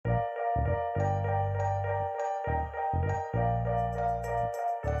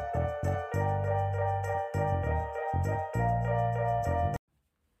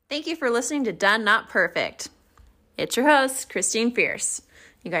Thank you for listening to Done Not Perfect. It's your host, Christine Fierce.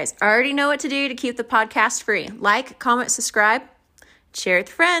 You guys already know what to do to keep the podcast free. Like, comment, subscribe, share with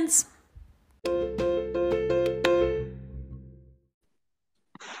friends.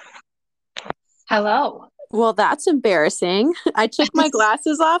 Hello. Well, that's embarrassing. I took my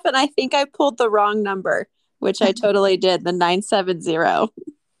glasses off and I think I pulled the wrong number, which I totally did, the 970.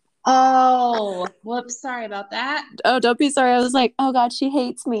 Oh, whoops. Sorry about that. Oh, don't be sorry. I was like, oh God, she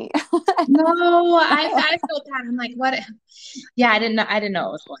hates me. No, I felt that. I'm like, what? Yeah, I didn't know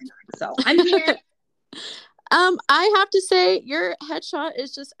what was going on. So I'm here. I have to say your headshot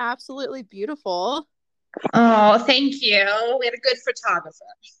is just absolutely beautiful. Oh, thank you. We had a good photographer.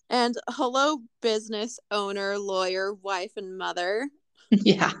 And hello, business owner, lawyer, wife, and mother.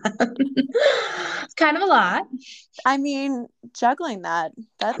 Yeah. It's kind of a lot. I mean, juggling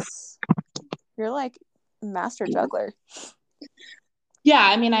you're like master juggler. Yeah,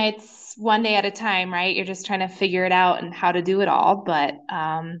 I mean, it's one day at a time, right? You're just trying to figure it out and how to do it all. But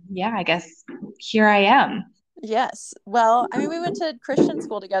yeah, I guess here I am. Yes. Well, I mean, we went to Christian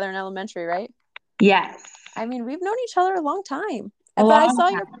school together in elementary, right? Yes. I mean, we've known each other a long time. A But I long saw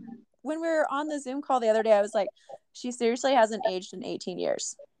time. when we were on the Zoom call the other day, I was like, she seriously hasn't aged in 18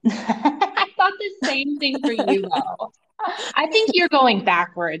 years. I thought the same thing for you, though. I think you're going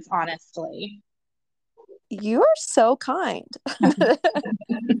backwards, honestly. You are so kind.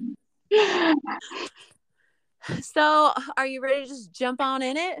 So, are you ready to just jump on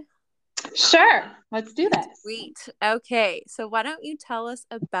in it? Sure. Let's do this. Sweet. Okay. So, why don't you tell us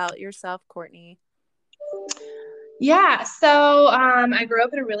about yourself, Courtney? Yeah. So I grew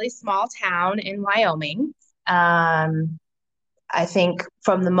up in a really small town in Wyoming. I think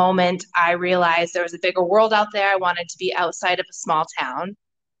from the moment I realized there was a bigger world out there, I wanted to be outside of a small town.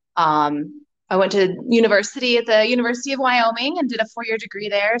 I went to university at the University of Wyoming and did a 4-year degree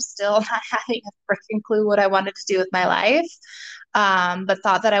there, still not having a freaking clue what I wanted to do with my life, but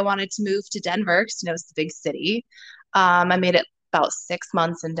thought that I wanted to move to Denver because it was the big city. I made it about 6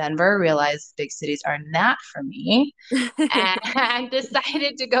 months in Denver, realized big cities are not for me, and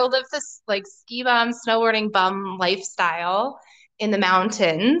decided to go live this like ski bum, snowboarding bum lifestyle in the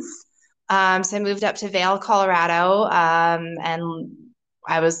mountains. So I moved up to Vail, Colorado, and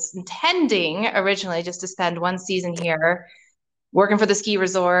I was intending originally just to spend one season here working for the ski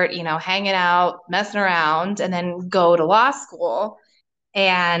resort, hanging out, messing around, and then go to law school.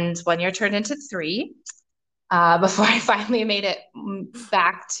 And 1 year turned into 3 before I finally made it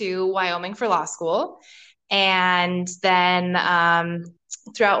back to Wyoming for law school. And then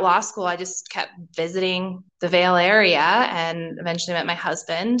throughout law school, I just kept visiting the Vail area and eventually met my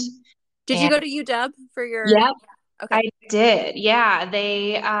husband. Did you go to UW for your? Yeah, okay. I did. Yeah,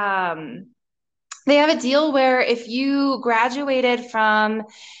 they have a deal where if you graduated from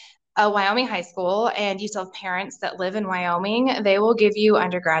a Wyoming high school and you still have parents that live in Wyoming, they will give you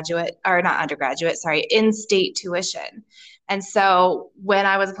in-state tuition. And so when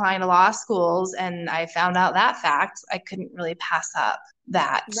I was applying to law schools and I found out that fact, I couldn't really pass up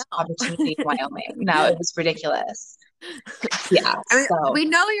that opportunity in Wyoming. No, it was ridiculous. Yeah. I mean, we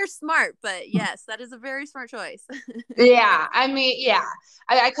know you're smart, but yes, that is a very smart choice. Yeah. I mean, yeah.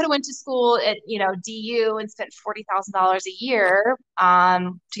 I could have went to school at, DU and spent $40,000 a year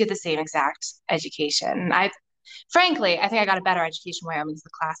to get the same exact education. Frankly, I think I got a better education in Wyoming because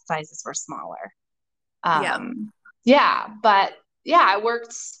the class sizes were smaller. Yeah. But yeah, I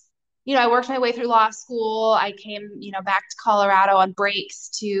worked my way through law school. I came, back to Colorado on breaks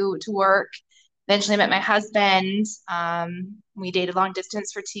to work. Eventually met my husband. We dated long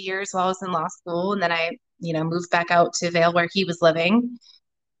distance for 2 years while I was in law school. And then I, moved back out to Vail where he was living.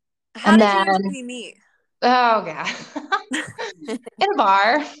 How did you and Jamie meet? Oh, God. In a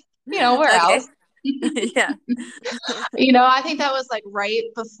bar, where else? Yeah. I think that was like right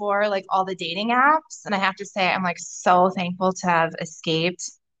before like all the dating apps. And I have to say, I'm like so thankful to have escaped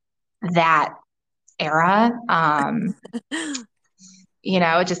that era.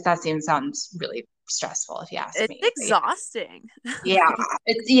 That sounds really stressful if you ask me. It's exhausting. Yeah.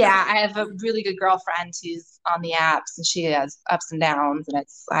 I have a really good girlfriend who's on the apps and she has ups and downs and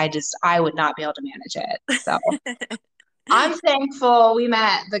I would not be able to manage it. So I'm thankful we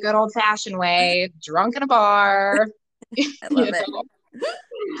met the good old fashioned way, drunk in a bar. I love it.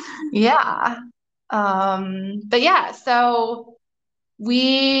 Yeah. But yeah, so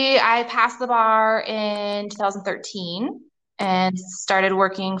I passed the bar in 2013 and started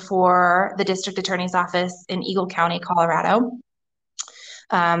working for the district attorney's office in Eagle County, Colorado.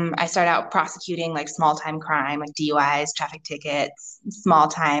 I started out prosecuting like small time crime, like DUIs, traffic tickets, small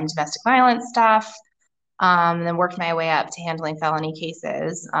time domestic violence stuff. And then worked my way up to handling felony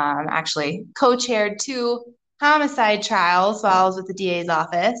cases. Actually co-chaired 2 homicide trials while I was with the DA's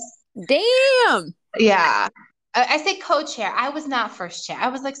office. Damn. Yeah. I say co-chair. I was not first chair. I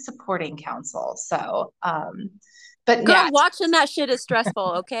was like supporting counsel. So, but yeah, Girl, watching that shit is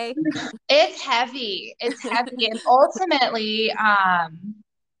stressful, okay? it's heavy. It's heavy. And ultimately,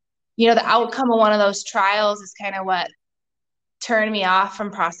 the outcome of one of those trials is kind of what turned me off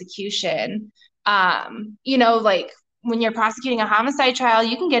from prosecution. Like when you're prosecuting a homicide trial,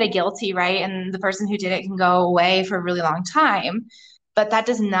 you can get a guilty, right? And the person who did it can go away for a really long time, but that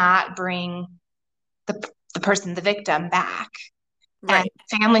does not bring the person, the victim, back. And Right.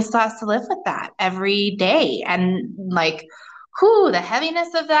 family still has to live with that every day. And like, whoo, the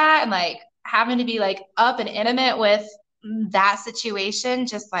heaviness of that, and like having to be like up and intimate with that situation,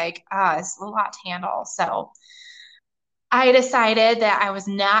 just like, it's a lot to handle. So I decided that I was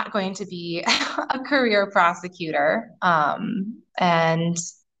not going to be a career prosecutor, and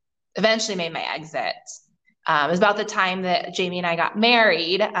eventually made my exit. It was about the time that Jamie and I got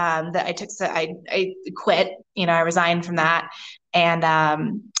married, that I quit. I resigned from that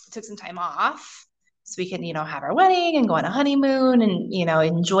and took some time off so we could, have our wedding and go on a honeymoon and,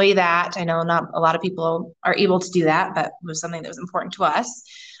 enjoy that. I know not a lot of people are able to do that, but it was something that was important to us.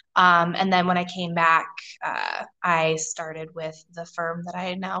 And then when I came back, I started with the firm that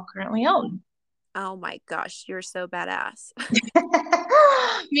I now currently own. Oh my gosh, you're so badass.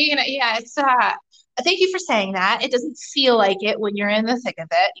 Yeah, it's thank you for saying that. It doesn't feel like it when you're in the thick of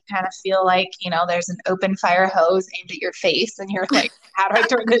it. You kind of feel like, there's an open fire hose aimed at your face and you're like, how do I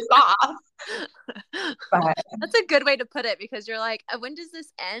turn this off? But That's a good way to put it because you're like, when does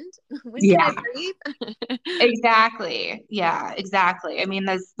this end? When can I yeah, breathe? exactly. Yeah, exactly. I mean,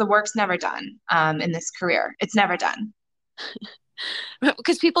 the work's never done in this career. It's never done.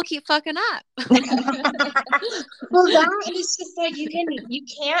 Because people keep fucking up. Well, that is just like you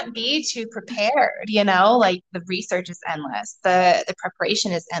can't be too prepared, like the research is endless, the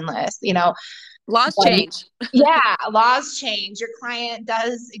preparation is endless, Laws but change. yeah, laws change. Your client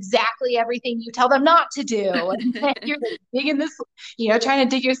does exactly everything you tell them not to do. And then you're like digging this, trying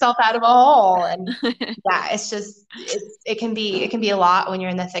to dig yourself out of a hole. And yeah, it can be a lot when you're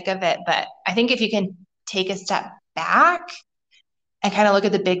in the thick of it. But I think if you can take a step back and kind of look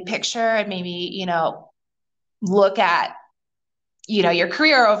at the big picture and maybe, look at your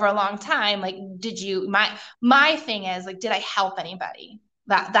career over a long time, like my thing is like, did I help anybody?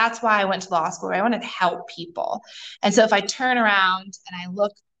 That's why I went to law school. I wanted to help people. And so if I turn around and I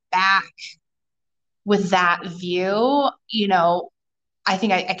look back with that view, I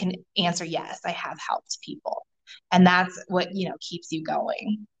think I can answer yes, I have helped people. And that's what keeps you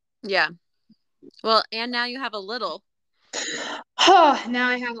going. Yeah. Well, and now you have a little. Oh, now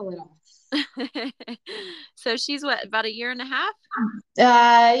I have a little. So she's what, about a year and a half?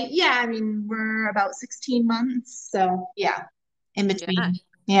 Yeah, I mean, we're about 16 months. So yeah, in Yeah. between.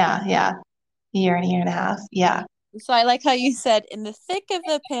 Yeah. A year and a half. Yeah. So I like how you said in the thick of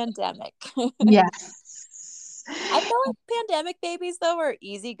the pandemic. Yes. I feel like pandemic babies though are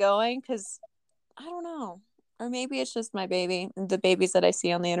easygoing because I don't know. Or maybe it's just my baby, the babies that I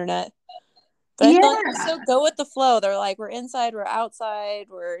see on the internet. But I feel like they're Yeah. so go with the flow. They're like, we're inside, we're outside,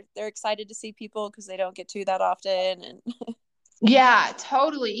 they're excited to see people because they don't get to that often. And Yeah,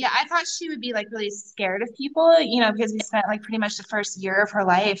 totally. Yeah, I thought she would be like really scared of people, because we spent like pretty much the first year of her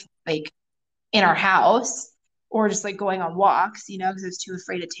life like in our house or just like going on walks, because I was too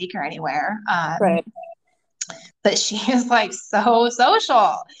afraid to take her anywhere. right. But she is like so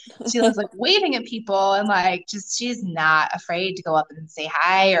social. She was like waving at people and like just she's not afraid to go up and say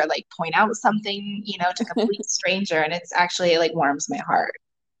hi or like point out something, to a complete stranger. And it's actually like warms my heart.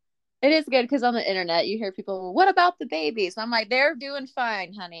 It is good because on the internet you hear people, what about the babies? And I'm like, they're doing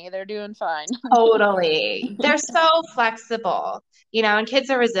fine, honey. They're doing fine. Totally. They're so flexible, and kids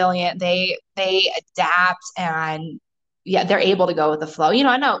are resilient. They adapt and yeah, they're able to go with the flow.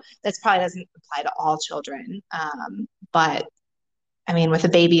 I know this probably doesn't apply to all children. But I mean, with a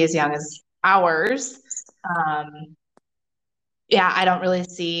baby as young as ours, um, yeah, I don't really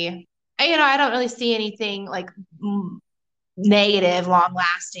see anything like negative, long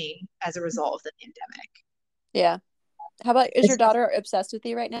lasting as a result of the pandemic. Yeah. How about, is your daughter obsessed with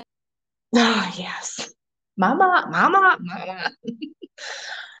you right now? Oh, yes. Mama, mama, mama.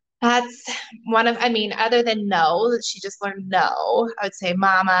 That's I mean, other than no, that she just learned no, I would say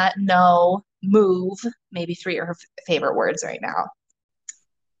mama, no, move, maybe 3 of her favorite words right now.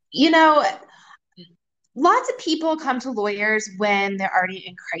 You know, Lots of people come to lawyers when they're already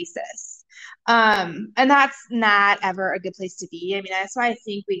in crisis. And that's not ever a good place to be. I mean, that's why I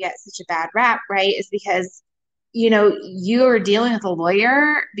think we get such a bad rap, right? Is because, you're dealing with a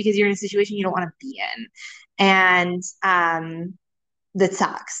lawyer because you're in a situation you don't want to be in. And that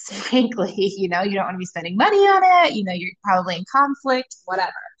sucks, frankly. You don't want to be spending money on it. You're probably in conflict,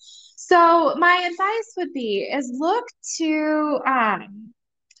 whatever. So my advice would be is look to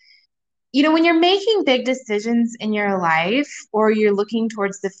when you're making big decisions in your life or you're looking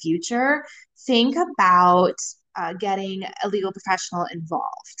towards the future, think about getting a legal professional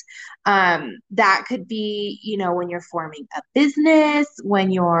involved. That could be, when you're forming a business,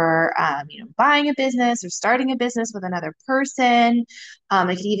 when you're, buying a business or starting a business with another person.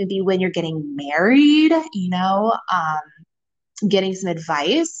 It could even be when you're getting married, getting some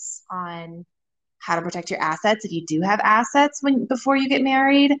advice on how to protect your assets if you do have assets before you get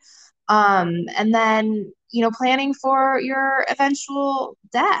married. And then, planning for your eventual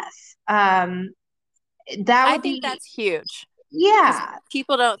death. That I would think be, that's huge because yeah,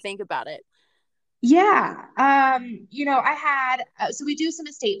 people don't think about it. yeah. I had, so we do some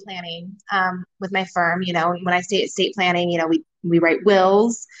estate planning, with my firm, when I say estate planning, we write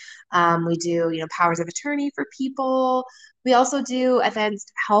wills. We do, powers of attorney for people. We also do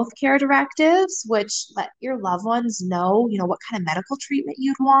advanced healthcare directives, which let your loved ones know, what kind of medical treatment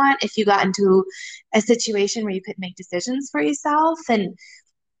you'd want if you got into a situation where you couldn't make decisions for yourself. And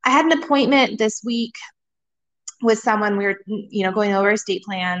I had an appointment this week with someone. We were, going over estate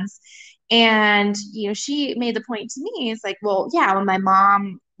plans. And, she made the point to me, it's like, well, yeah, when my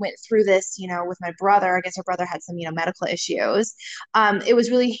mom went through this, with my brother, I guess her brother had some, medical issues. It was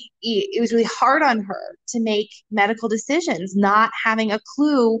really hard on her to make medical decisions, not having a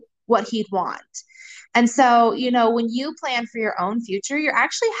clue what he'd want. And so, when you plan for your own future, you're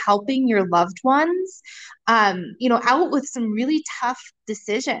actually helping your loved ones, out with some really tough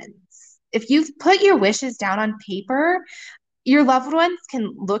decisions. If you've put your wishes down on paper, your loved ones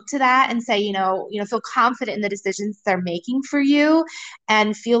can look to that and say, feel confident in the decisions they're making for you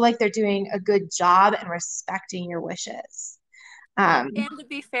and feel like they're doing a good job and respecting your wishes. Well, Um, and to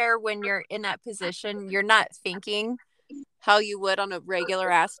be fair, when you're in that position, you're not thinking how you would on a regular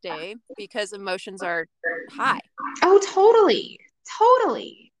ass day because emotions are high. oh, totally.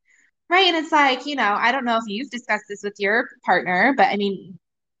 Totally. Right. And it's like, I don't know if you've discussed this with your partner, but I mean,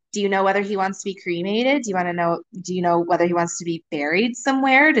 do you know whether he wants to be cremated? Do you know whether he wants to be buried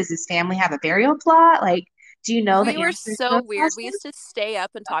somewhere? Does his family have a burial plot? Like, do you know the We were answers to so those weird. We used questions? to stay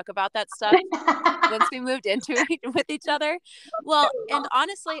up and talk about that stuff once we moved into it with each other. Well, and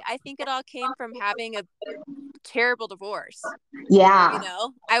honestly, I think it all came from having a terrible divorce. Yeah.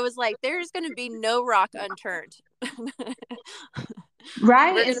 I was like, there's going to be no rock unturned.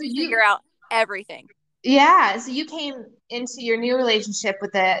 Right. We're And going so to figure out everything. yeah, so you came into your new relationship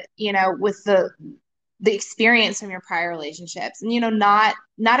with the experience from your prior relationships. And not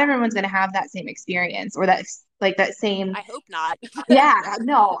everyone's going to have that same experience or that like that same. I hope not. Yeah,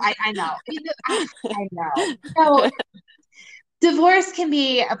 no, I know. I know. So divorce can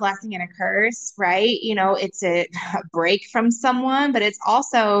be a blessing and a curse, right? It's a break from someone, but it's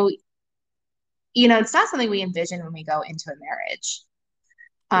also, it's not something we envision when we go into a marriage.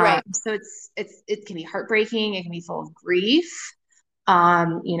 Right. So it can be heartbreaking. It can be full of grief.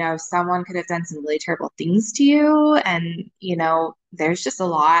 Someone could have done some really terrible things to you, and there's just a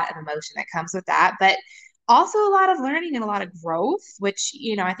lot of emotion that comes with that. But also a lot of learning and a lot of growth, which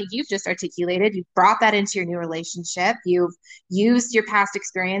I think you've just articulated. You've brought that into your new relationship. You've used your past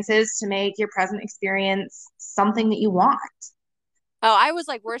experiences to make your present experience something that you want. Oh, I was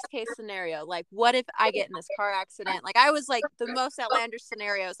like worst case scenario. Like, what if I get in this car accident? Like, I was like the most outlandish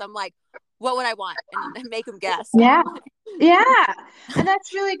scenarios. I'm like, what would I want? And make them guess. Yeah. Yeah. And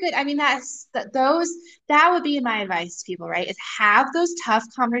that's really good. I mean, that would be my advice to people, right? Is have those tough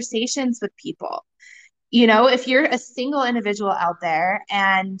conversations with people. If you're a single individual out there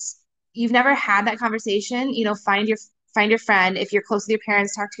and you've never had that conversation, find your friend. If you're close with your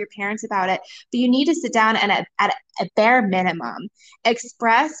parents, talk to your parents about it. But you need to sit down and at a bare minimum,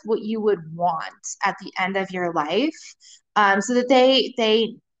 express what you would want at the end of your life, so that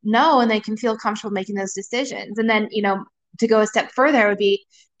they know and they can feel comfortable making those decisions. And then, to go a step further would be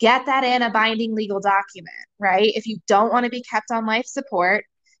get that in a binding legal document, right? If you don't want to be kept on life support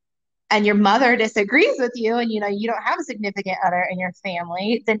and your mother disagrees with you and you don't have a significant other in your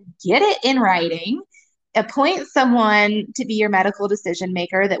family, then get it in writing. Appoint someone to be your medical decision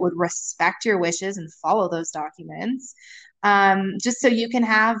maker that would respect your wishes and follow those documents, just so you can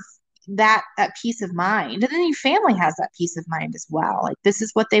have that peace of mind. And then your family has that peace of mind as well. Like, this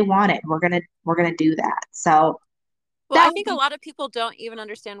is what they wanted. We're gonna do that. So Well, I think a lot of people don't even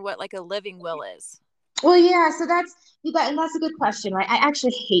understand what like a living will is. Well, yeah, so and that's a good question, right? I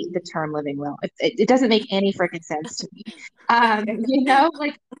actually hate the term living will. It doesn't make any freaking sense to me.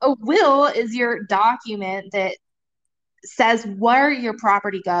 Like a will is your document that says where your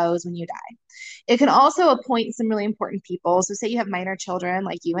property goes when you die. It can also appoint some really important people. So, say you have minor children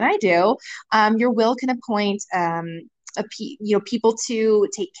like you and I do, your will can appoint people to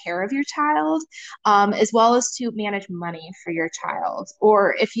take care of your child, as well as to manage money for your child.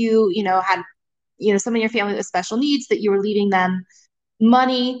 Or if had some of your family with special needs that you were leaving them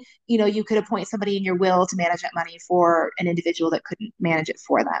money, you could appoint somebody in your will to manage that money for an individual that couldn't manage it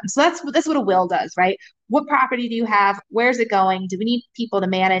for them. So that's what a will does, right? What property do you have? Where's it going? Do we need people to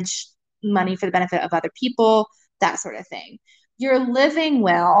manage money for the benefit of other people? That sort of thing. Your living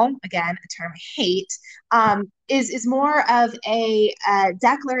will, again, a term I hate, is more of a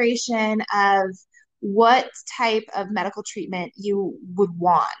declaration of what type of medical treatment you would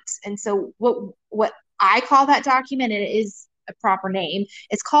want. And so what I call that document, and it is a proper name,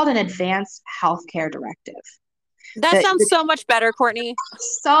 it's called an advanced healthcare directive. That sounds so much better, Courtney.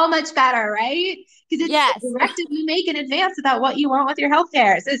 So much better, right? Because it's yes. a directive you make in advance about what you want with your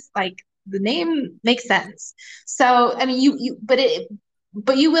healthcare. It's just like the name makes sense. So I mean,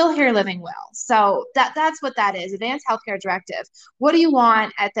 but you will hear living will. So that's what that is. Advanced healthcare directive. What do you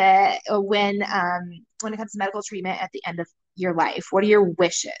want at the when it comes to medical treatment at the end of your life? What are your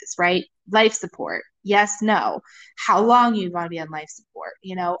wishes, right? Life support. Yes, no. How long you want to be on life support?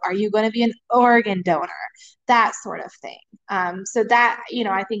 Are you going to be an organ donor? That sort of thing. So that,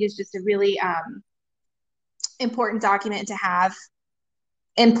 I think is just a really important document to have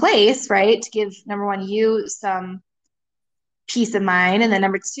in place, right? To give, number one, you some peace of mind. And then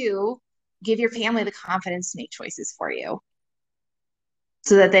number two, give your family the confidence to make choices for you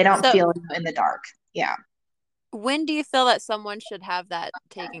so that they don't feel in the dark. Yeah. When do you feel that someone should have that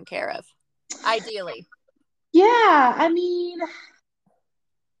taken care of? Ideally. Yeah. I mean,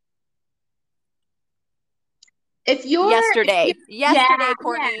 if yesterday,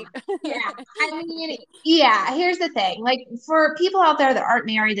 Courtney. I mean, yeah, here's the thing. Like for people out there that aren't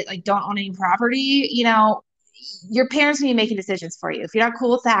married, that like don't own any property, your parents need to be making decisions for you. If you're not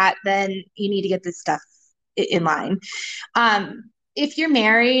cool with that, then you need to get this stuff in line. If you're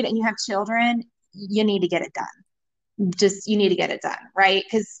married and you have children, you need to get it done. You need to get it done, right?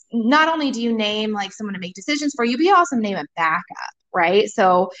 Because not only do you name like someone to make decisions for you, but you also name a backup, right?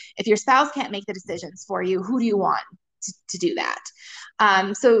 So if your spouse can't make the decisions for you, who do you want to do that?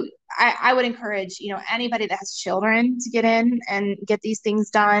 So I would encourage, anybody that has children to get in and get these things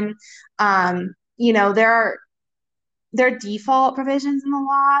done. There are default provisions in the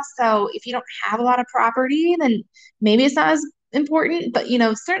law. So if you don't have a lot of property, then maybe it's not as important, but,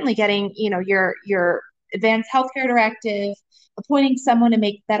 certainly getting, your advanced healthcare directive, appointing someone to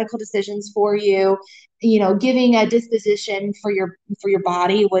make medical decisions for you, giving a disposition for your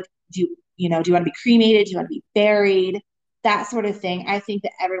body. What do you want to be cremated? Do you want to be buried? That sort of thing. I think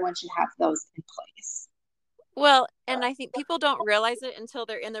that everyone should have those in place. Well, and I think people don't realize it until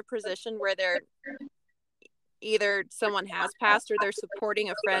they're in their position where they're either someone has passed or they're supporting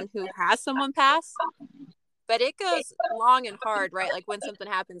a friend who has someone pass. But it goes long and hard, right? Like when something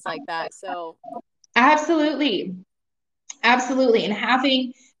happens like that. So absolutely. And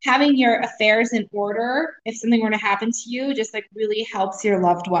having your affairs in order if something were to happen to you just like really helps your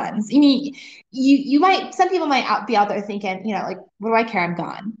loved ones. I mean, some people might be out there thinking, like, what do I care? I'm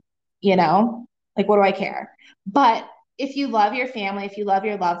gone. Like, what do I care? But if you love your family, if you love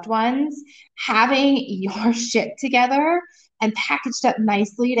your loved ones, having your shit together and packaged up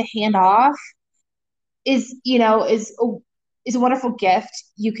nicely to hand off is a wonderful gift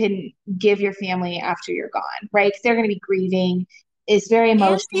you can give your family after you're gone, right? Because they're going to be grieving. It's very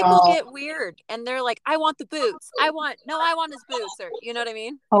emotional. And people get weird and they're like, I want the boots. I want his boots, or you know what I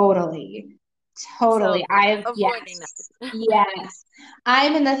mean? Totally. So, yes.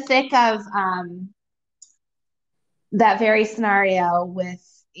 I'm in the thick of that very scenario with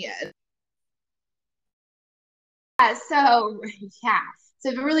so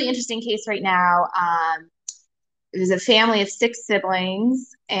it's a really interesting case right now. There's a family of 6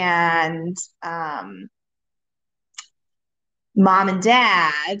 siblings, and mom and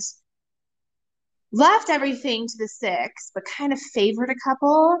dad left everything to the 6, but kind of favored a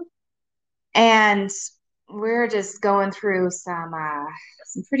couple. And we're just going through some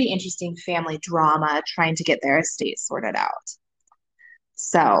pretty interesting family drama trying to get their estate sorted out.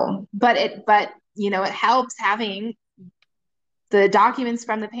 So, but it helps having the documents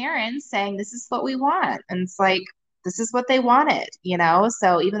from the parents saying this is what we want, and it's like this is what they wanted.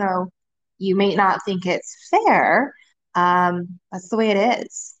 So even though you may not think it's fair, That's the way it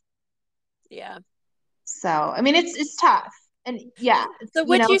is. Yeah. So, I mean, it's tough. And yeah, So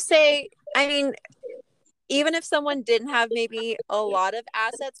would you say, I mean, even if someone didn't have maybe a lot of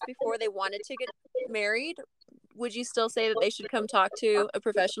assets before they wanted to get married, would you still say that they should come talk to a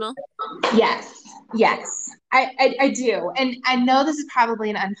professional? yes, yes, I do. And I know this is probably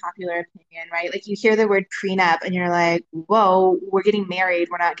an unpopular opinion, right? Like you hear the word prenup and you're like, whoa, we're getting married,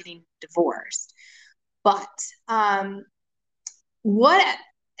 we're not getting divorced. But what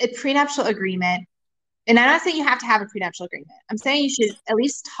a prenuptial agreement, and I'm not saying you have to have a prenuptial agreement. I'm saying you should at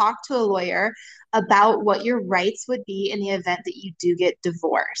least talk to a lawyer about what your rights would be in the event that you do get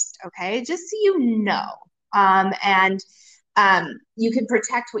divorced. Okay. Just so you know. And you can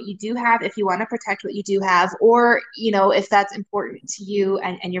protect what you do have if you want to protect what you do have, or, if that's important to you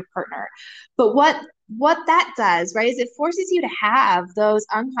and your partner. But what that does, right, is it forces you to have those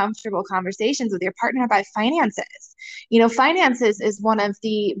uncomfortable conversations with your partner about finances. Finances is one of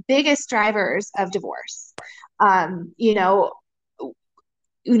the biggest drivers of divorce. Um, you know,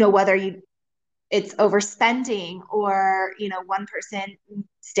 whether it's overspending, or one person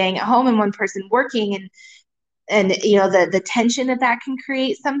staying at home and one person working, and the tension that can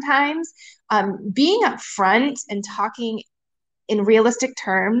create sometimes. Being upfront and talking in realistic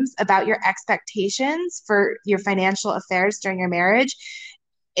terms about your expectations for your financial affairs during your marriage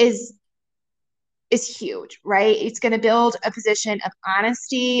is huge, right? It's going to build a position of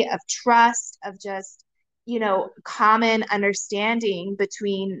honesty, of trust, of just, common understanding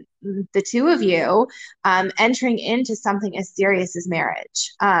between the two of you, entering into something as serious as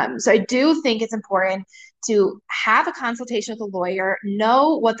marriage. So I do think it's important to have a consultation with a lawyer,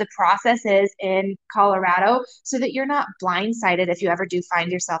 know what the process is in Colorado, so that you're not blindsided if you ever do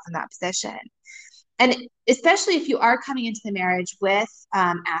find yourself in that position. And especially if you are coming into the marriage with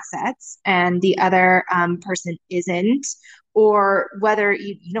assets and the other person isn't, or whether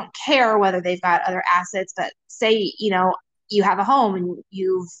you don't care whether they've got other assets, but say, you have a home and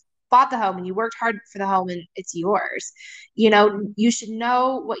you've bought the home and you worked hard for the home and it's yours, you should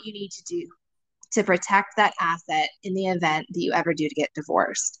know what you need to do to protect that asset in the event that you ever do to get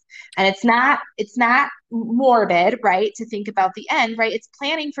divorced. And it's not morbid, right, to think about the end, right? It's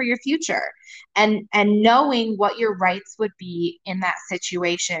planning for your future, and knowing what your rights would be in that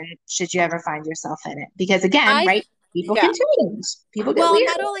situation should you ever find yourself in it. Because again, I right, people Yeah. can change. People get Well, weird.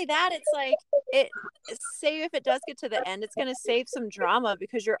 not only that, it's like it say if it does get to the end, it's going to save some drama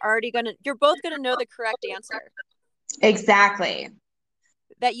because you're both going to know the correct answer Exactly.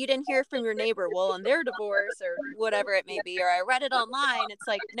 that you didn't hear from your neighbor, well, in their divorce or whatever it may be, or I read it online. It's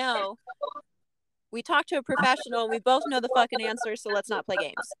like, no, we talked to a professional and we both know the fucking answer, so let's not play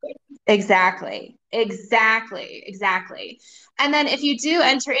games. Exactly. Exactly. Exactly. And then if you do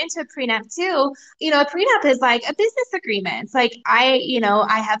enter into a prenup too, a prenup is like a business agreement. It's like, I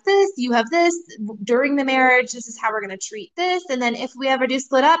have this, you have this during the marriage. This is how we're going to treat this. And then if we ever do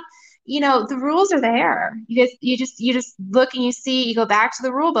split up, the rules are there. You just look and you see, you go back to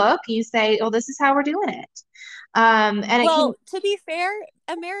the rule book and you say, oh, this is how we're doing it. And it can, Well, to be fair,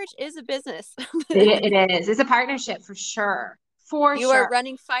 a marriage is a business. it is, it's a partnership for sure. For You are sure.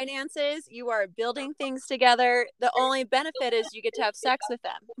 running finances, you are building things together. The only benefit is you get to have sex with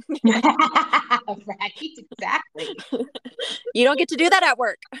them. Right, exactly. You don't get to do that at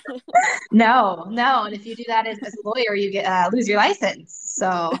work. No, no. And if you do that as a lawyer, you get lose your license.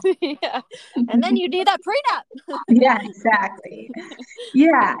 So Yeah. And then you need that prenup. yeah, exactly.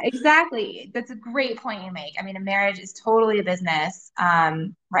 Yeah, exactly. That's a great point you make. I mean, a marriage is totally a business,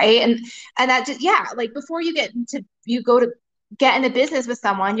 right? And that just, yeah, like before you go to get into business with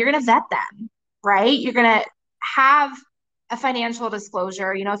someone, you're gonna vet them, right? You're gonna have a financial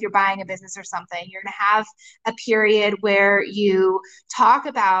disclosure. If you're buying a business or something, you're gonna have a period where you talk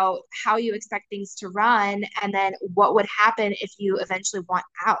about how you expect things to run, and then what would happen if you eventually want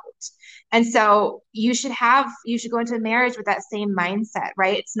out. And so you should go into a marriage with that same mindset,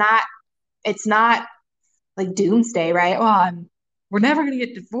 right? It's not like doomsday, right? We're never going to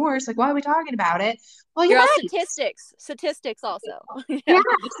get divorced. Like, why are we talking about it? Well, you You're all might. statistics also. Yeah, Yeah.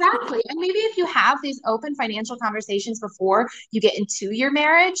 exactly. And maybe if you have these open financial conversations before you get into your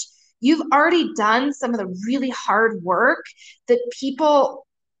marriage, you've already done some of the really hard work that people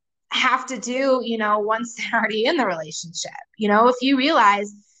have to do, once they're already in the relationship. If you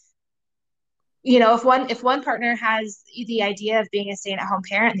realize, if one partner has the idea of being a stay-at-home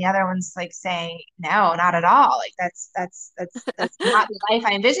parent and the other one's like saying no, not at all, like that's not the life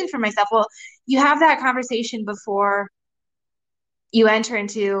I envisioned for myself. Well, you have that conversation before you enter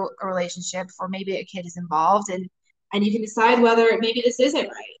into a relationship, or maybe a kid is involved, and you can decide whether maybe this isn't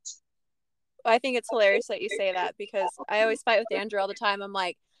right. I think it's hilarious that you say that, because I always fight with Andrew all the time. I'm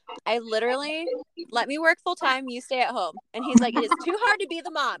like, I literally let me work full time, you stay at home. And he's like, it is too hard to be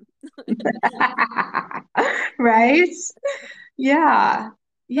the mom. Right? Yeah. But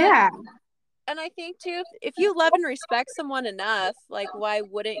Yeah. and I think too, if you love and respect someone enough, like why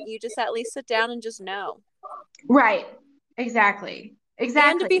wouldn't you just at least sit down and just know? Right. Exactly. And to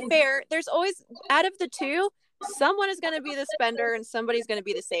Exactly. be fair, there's always, out of the two, someone is going to be the spender and somebody's going to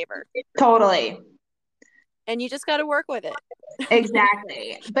be the saver. Totally. And you just got to work with it.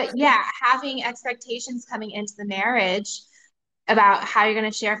 Exactly. But yeah, having expectations coming into the marriage about how you're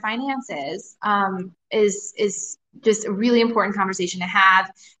going to share finances is just a really important conversation to have.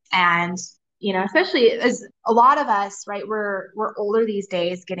 And especially as a lot of us, right, we're older these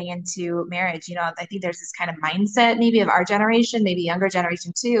days getting into marriage. I think there's this kind of mindset maybe of our generation, maybe younger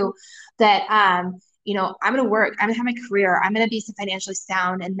generation too, that I'm going to work, I'm going to have my career, I'm going to be financially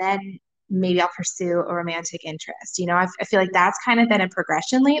sound, and then maybe I'll pursue a romantic interest. I feel like that's kind of been a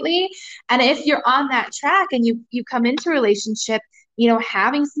progression lately. And if you're on that track and you come into a relationship,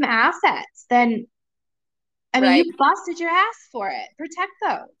 having some assets, then I mean, Right. you busted your ass for it. Protect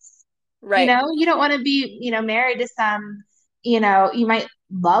those. Right. You don't want to be, married to some, you might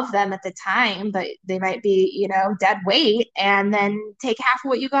love them at the time, but they might be, dead weight, and then take half of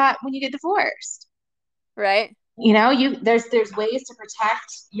what you got when you get divorced. Right. There's ways to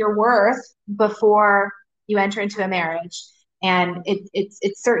protect your worth before you enter into a marriage, and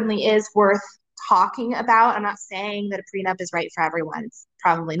it certainly is worth talking about. I'm not saying that a prenup is right for everyone. It's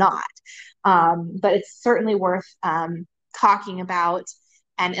probably not, but it's certainly worth talking about,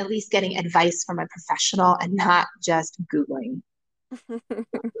 and at least getting advice from a professional and not just Googling.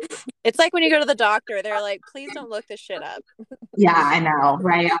 It's like when you go to the doctor, they're like, please don't look this shit up. Yeah, I know,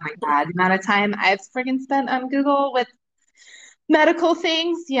 right? Oh my God, the amount of time I've freaking spent on Google with medical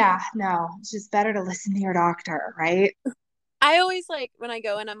things. Yeah, no, it's just better to listen to your doctor, right? I always, like, when I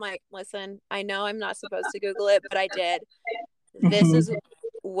go in, I'm like, listen, I know I'm not supposed to Google it, but I did. This Mm-hmm. is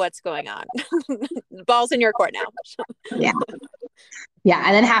what's going on. Ball's in your court now. Yeah. Yeah.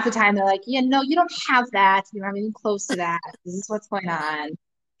 And then half the time they're like, yeah, no, you don't have that. You're not even close to that. This is what's going on.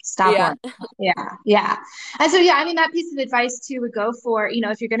 Stop Yeah. one. Yeah. Yeah. And so, yeah, I mean, that piece of advice too would go for,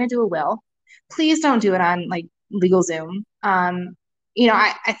 if you're going to do a will, please don't do it on like LegalZoom.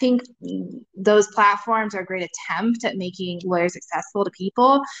 I think those platforms are a great attempt at making lawyers accessible to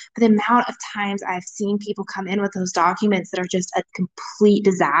people. But the amount of times I've seen people come in with those documents that are just a complete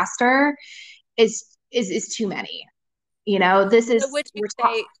disaster is too many. This So is would you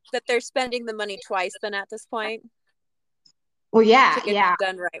say that they're spending the money twice then at this point well, to yeah, get yeah, it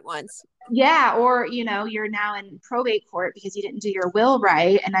done right once? yeah. Or you're now in probate court because you didn't do your will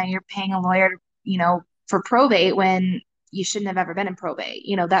right, and now you're paying a lawyer, for probate when you shouldn't have ever been in probate.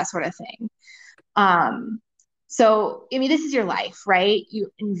 That sort of thing. Um, so I mean, this is your life, right?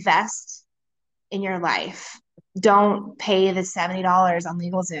 You invest in your life. Don't pay the $70 on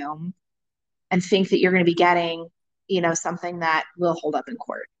LegalZoom and think that you're going to be getting, something that will hold up in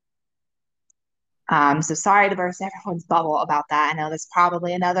court. So sorry to burst everyone's bubble about that. I know that's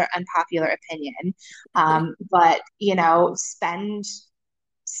probably another unpopular opinion, but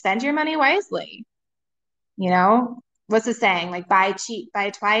spend your money wisely. What's the saying? Like buy cheap, buy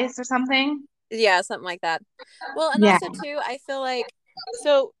twice, or something. Yeah, something like that. Well, and Yeah, also too, I feel like,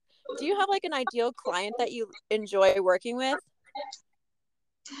 so do you have like an ideal client that you enjoy working with?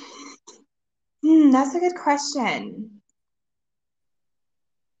 that's a good question.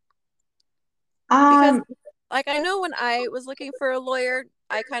 Because Um, like I know when I was looking for a lawyer,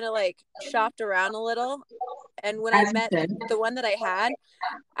 I kind of like shopped around a little, and when I as you met should. the one that I had,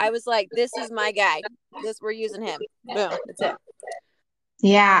 I was like, this is my guy. This, we're using him. Boom, that's it.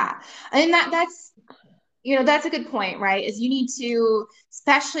 Yeah, and that's a good point, right? Is you need to,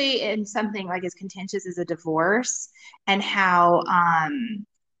 especially in something like as contentious as a divorce, and how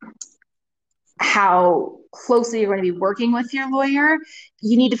closely you're going to be working with your lawyer,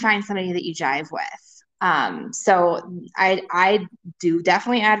 you need to find somebody that you jive with. So I do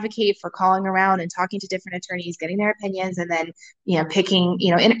definitely advocate for calling around and talking to different attorneys, getting their opinions, and then picking,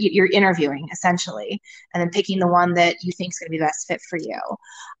 you're interviewing essentially, and then picking the one that you think is going to be the best fit for you.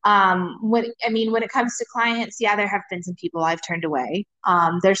 When it comes to clients, yeah, there have been some people I've turned away.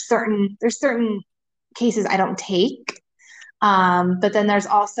 There's certain cases I don't take, but then there's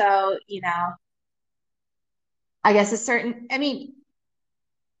also, I guess when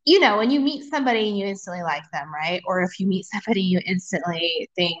you meet somebody and you instantly like them, right? Or if you meet somebody you instantly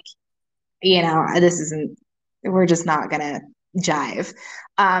think, this isn't, we're just not gonna jive.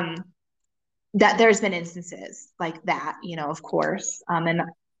 That there's been instances like that, of course. And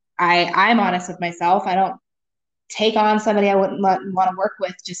I'm honest with myself. I don't take on somebody I wouldn't want to work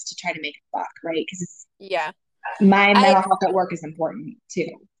with just to try to make a buck, right? Because Yeah. my I mental health at work is important too.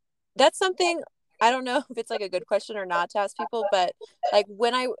 That's something I don't know if it's like a good question or not to ask people, but like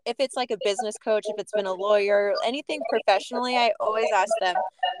if it's like a business coach, if it's been a lawyer, anything professionally, I always ask them,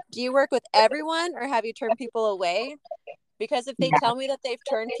 do you work with everyone or have you turned people away? Because if they Yeah, tell me that they've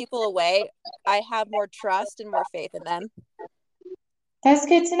turned people away, I have more trust and more faith in them. that's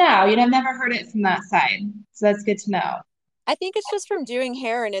good to know. You know, I've never heard it from that side, so that's good to know. I think it's just from doing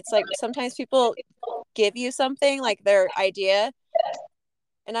hair, and it's like sometimes people give you something like their idea,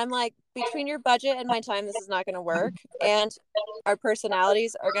 and I'm like, between your budget and my time, this is not going to work. And our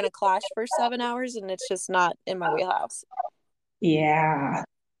personalities are going to clash for 7 hours, and it's just not in my wheelhouse. Yeah,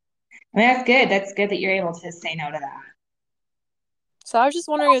 I mean, that's good. That's good that you're able to say no to that. So I was just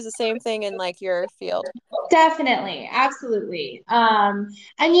wondering, is the same thing in like your field? Definitely, absolutely. And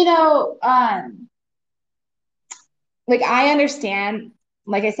like I understand,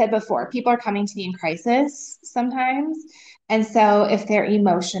 like I said before, people are coming to me in crisis sometimes. And so if they're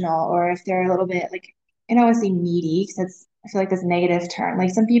emotional or if they're a little bit like, I don't want to say needy because that's I feel like that's a negative term. Like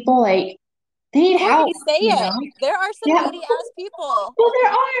some people like they need help, Courtney, say you know? it. There are some Yeah. needy ass people. Well,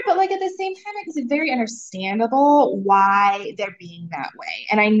 there are, but like at the same time, it's very understandable why they're being that way.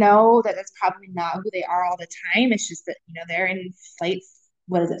 And I know that that's probably not who they are all the time. It's just that, they're in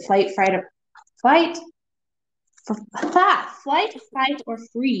what is it? Flight, flight, fight, or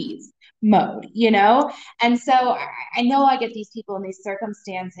freeze mode. And so I know I get these people in these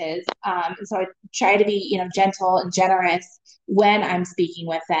circumstances. And so I try to be, gentle and generous when I'm speaking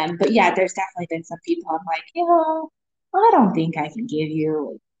with them. But yeah, there's definitely been some people I'm like, I don't think I can give you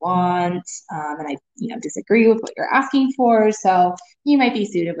what you want. And I, disagree with what you're asking for. So you might be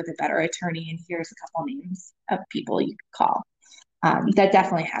suited with a better attorney. And here's a couple names of people you could call. That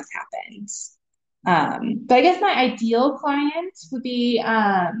definitely has happened. But I guess my ideal client would be,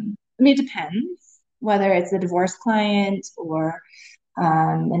 it depends whether it's a divorce client or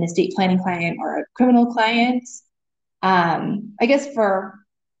an estate planning client or a criminal client. I guess for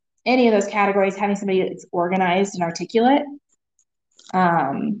any of those categories, having somebody that's organized and articulate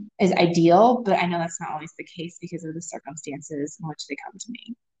is ideal, but I know that's not always the case because of the circumstances in which they come to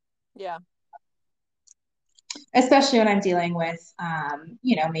me. Yeah. Especially when I'm dealing with,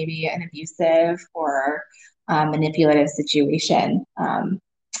 maybe an abusive or manipulative situation.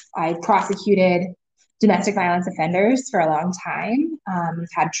 I prosecuted domestic violence offenders for a long time. We've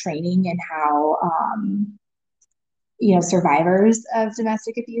had training in how, survivors of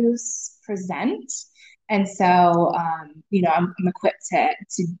domestic abuse present. And so, I'm equipped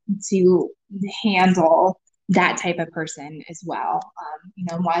to handle that type of person as well.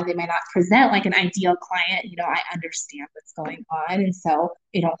 While they might not present like an ideal client, I understand what's going on. And so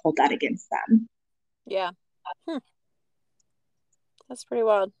I don't hold that against them. Yeah. That's pretty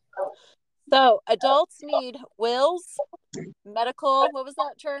wild. So adults need wills, medical, what was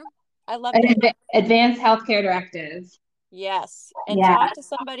that term? I loved An it. advanced healthcare directive. Yes. And Yeah. talk to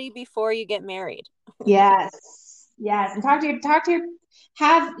somebody before you get married. Yes. Yes. And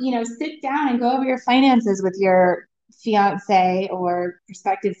sit down and go over your finances with your fiance or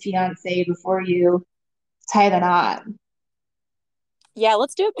prospective fiance before you tie the knot. Yeah,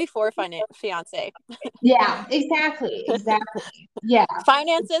 let's do it before fiance. Yeah, exactly. Exactly. Yeah,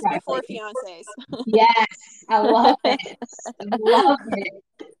 Finances before exactly. fiancés. Yes, I love it. I love it.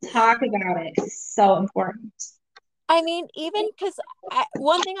 Talk about it. It's so important. I mean, even because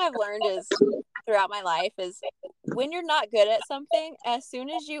one thing I've learned is throughout my life is when you're not good at something, as soon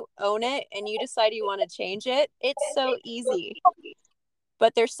as you own it and you decide you want to change it, it's so easy.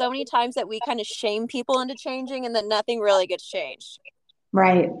 But there's so many times that we kind of shame people into changing and then nothing really gets changed.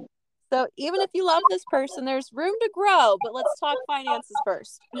 Right. So even if you love this person, there's room to grow, but let's talk finances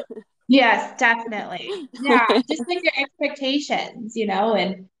first. Yes, definitely. Yeah, just like your expectations,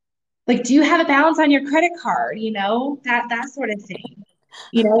 and like, do you have a balance on your credit card? That sort of thing.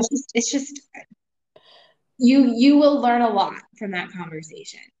 It's just you will learn a lot from that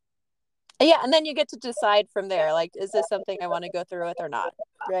conversation. Yeah, and then you get to decide from there, like, is this something I want to go through with or not?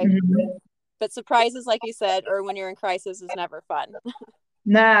 Right. Mm-hmm. But surprises, like you said, or when you're in crisis is never fun.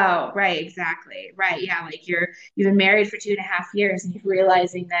 No, right, exactly. Right. Yeah. Like you've been married for 2.5 years and you're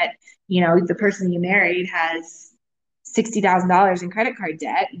realizing that, the person you married has $60,000 in credit card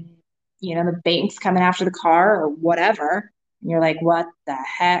debt and, the bank's coming after the car or whatever. And you're like, what the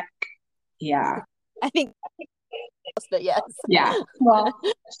heck? Yeah. I think, but yes. Yeah. Well,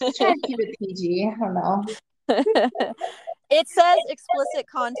 just trying to keep it PG. I don't know. It says explicit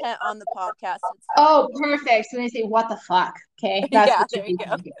content on the podcast. It's fine. Oh, perfect. So they say, what the fuck? Okay. That's Yeah, what there you you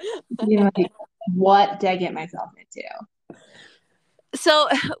go. You're like, what did I get myself into? So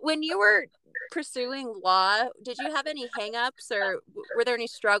when you were pursuing law, did you have any hangups or were there any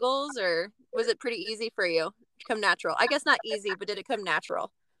struggles or was it pretty easy for you to come natural? I guess not easy, but did it come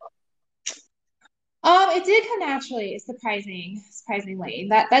natural? It did come naturally, surprisingly.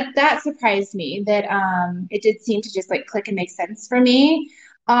 That surprised me that it did seem to just like click and make sense for me.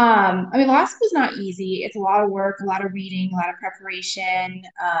 I mean, law school is not easy. It's a lot of work, a lot of reading, a lot of preparation.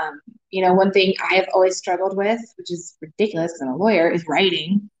 One thing I have always struggled with, which is ridiculous because I'm a lawyer, is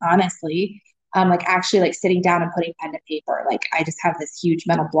writing, honestly. Like actually like sitting down and putting pen to paper. Like I just have this huge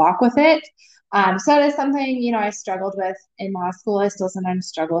mental block with it. So that is something, I struggled with in law school. I still sometimes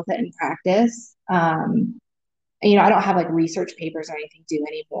struggle with it in practice. I don't have like research papers or anything due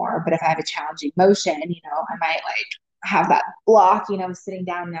anymore, but if I have a challenging motion, I might like have that block, sitting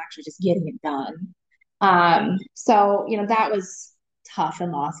down and actually just getting it done. So that was tough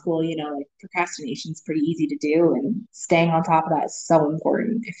in law school, like procrastination is pretty easy to do and staying on top of that is so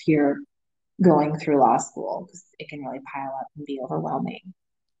important if you're going through law school because it can really pile up and be overwhelming.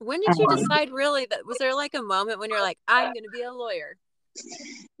 When did you decide really that was there like a moment when you're like, I'm going to be a lawyer?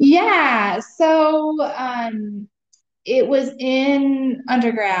 Yeah. So it was in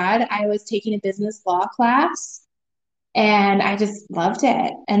undergrad. I was taking a business law class and I just loved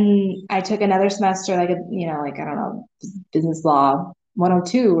it. And I took another semester, like, I don't know, business law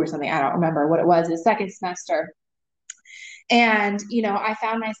 102 or something. I don't remember what it was, the second semester. And, I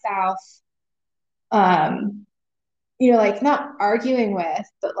found myself, like not arguing with,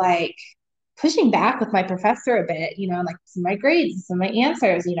 but like pushing back with my professor a bit, like some of my grades, some of my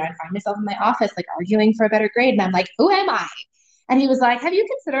answers, I'd find myself in my office, like arguing for a better grade. And I'm like, who am I? And he was like, have you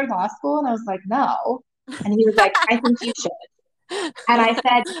considered law school? And I was like, no. And he was like, I think you should. And I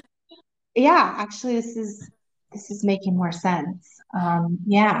said, yeah, actually, this is making more sense.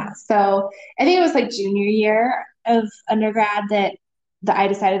 Yeah. So I think it was like junior year of undergrad that I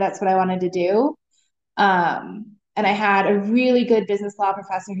decided that's what I wanted to do. And I had a really good business law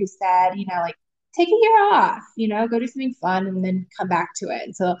professor who said, like, take a year off, go do something fun and then come back to it.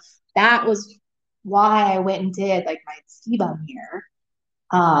 And so that was why I went and did like my ski bum year.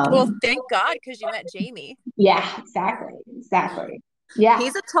 Well, thank God, because you met Jamie. Yeah, exactly. Yeah.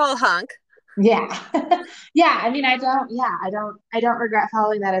 He's a tall hunk. Yeah. Yeah. I mean, I don't regret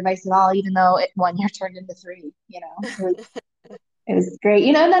following that advice at all, even though 1 year turned into 3, it was great.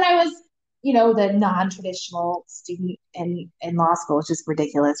 And then I was, the non-traditional student in law school, which is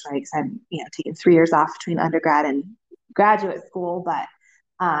ridiculous, right? Because I'm, taking 3 years off between undergrad and graduate school, but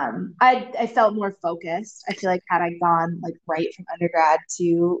I felt more focused. I feel like had I gone like right from undergrad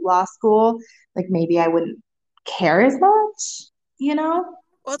to law school, like maybe I wouldn't care as much.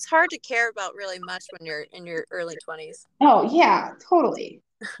 Well, it's hard to care about really much when you're in your early 20s. Oh, yeah, totally.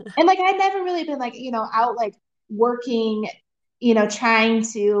 And like I'd never really been like, out like working, trying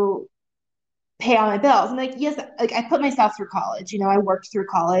to pay all my bills. And like, yes, like I put myself through college, I worked through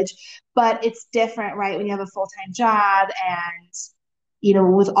college, but it's different, right? When you have a full-time job and,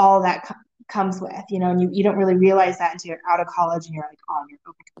 with all that comes with, and you don't really realize that until you're out of college and you're like on your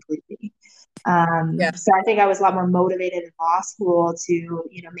own completely. Yeah. So I think I was a lot more motivated in law school to,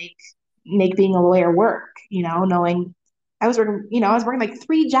 make being a lawyer work, knowing I was working like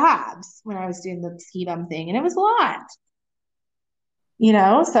 3 jobs when I was doing the ski bum thing, and it was a lot.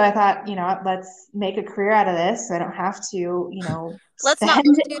 So I thought, let's make a career out of this so I don't have to, Let's spend.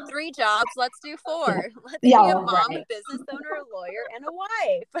 not do 3 jobs. Let's do 4. Let's be a mom, right. A business owner, a lawyer, and a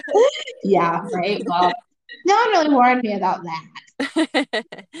wife. Yeah, right. Well, no one really warned me about that.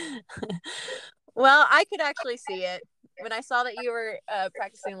 Well, I could actually see it. When I saw that you were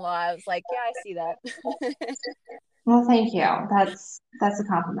practicing law, I was like, yeah, I see that. Well, thank you. That's a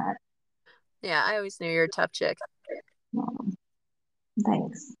compliment. Yeah, I always knew you were a tough chick. Well,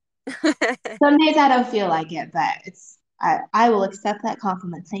 thanks. Some days I don't feel like it, but I will accept that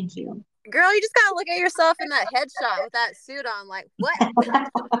compliment. Thank you. Girl, you just gotta look at yourself in that headshot with that suit on, like, what?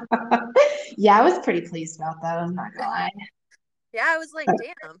 Yeah, I was pretty pleased about that. I'm not gonna lie. Yeah, I was like,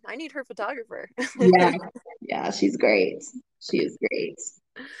 damn, I need her photographer. Yeah, she's great. She is great.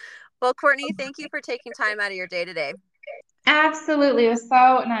 Well, Courtney, thank you for taking time out of your day today. Absolutely. It was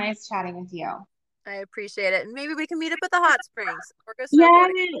so nice chatting with you. I appreciate it. And maybe we can meet up at the hot springs or go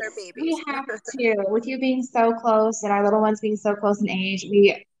snowboarding with our babies. We have to. With you being so close and our little ones being so close in age,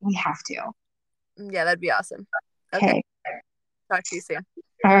 we have to. Yeah, that'd be awesome. Okay. Talk to you soon.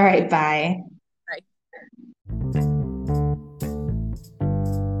 All right. Bye. Bye.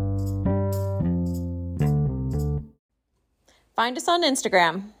 find us on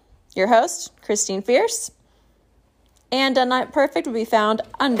Instagram. Your host, Christine Fierce. And Done Not Perfect will be found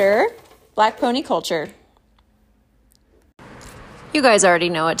under Black Pony Culture. You guys already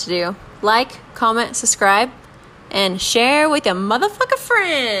know what to do. Like, comment, subscribe, and share with your motherfucking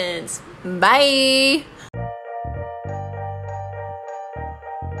friends. Bye.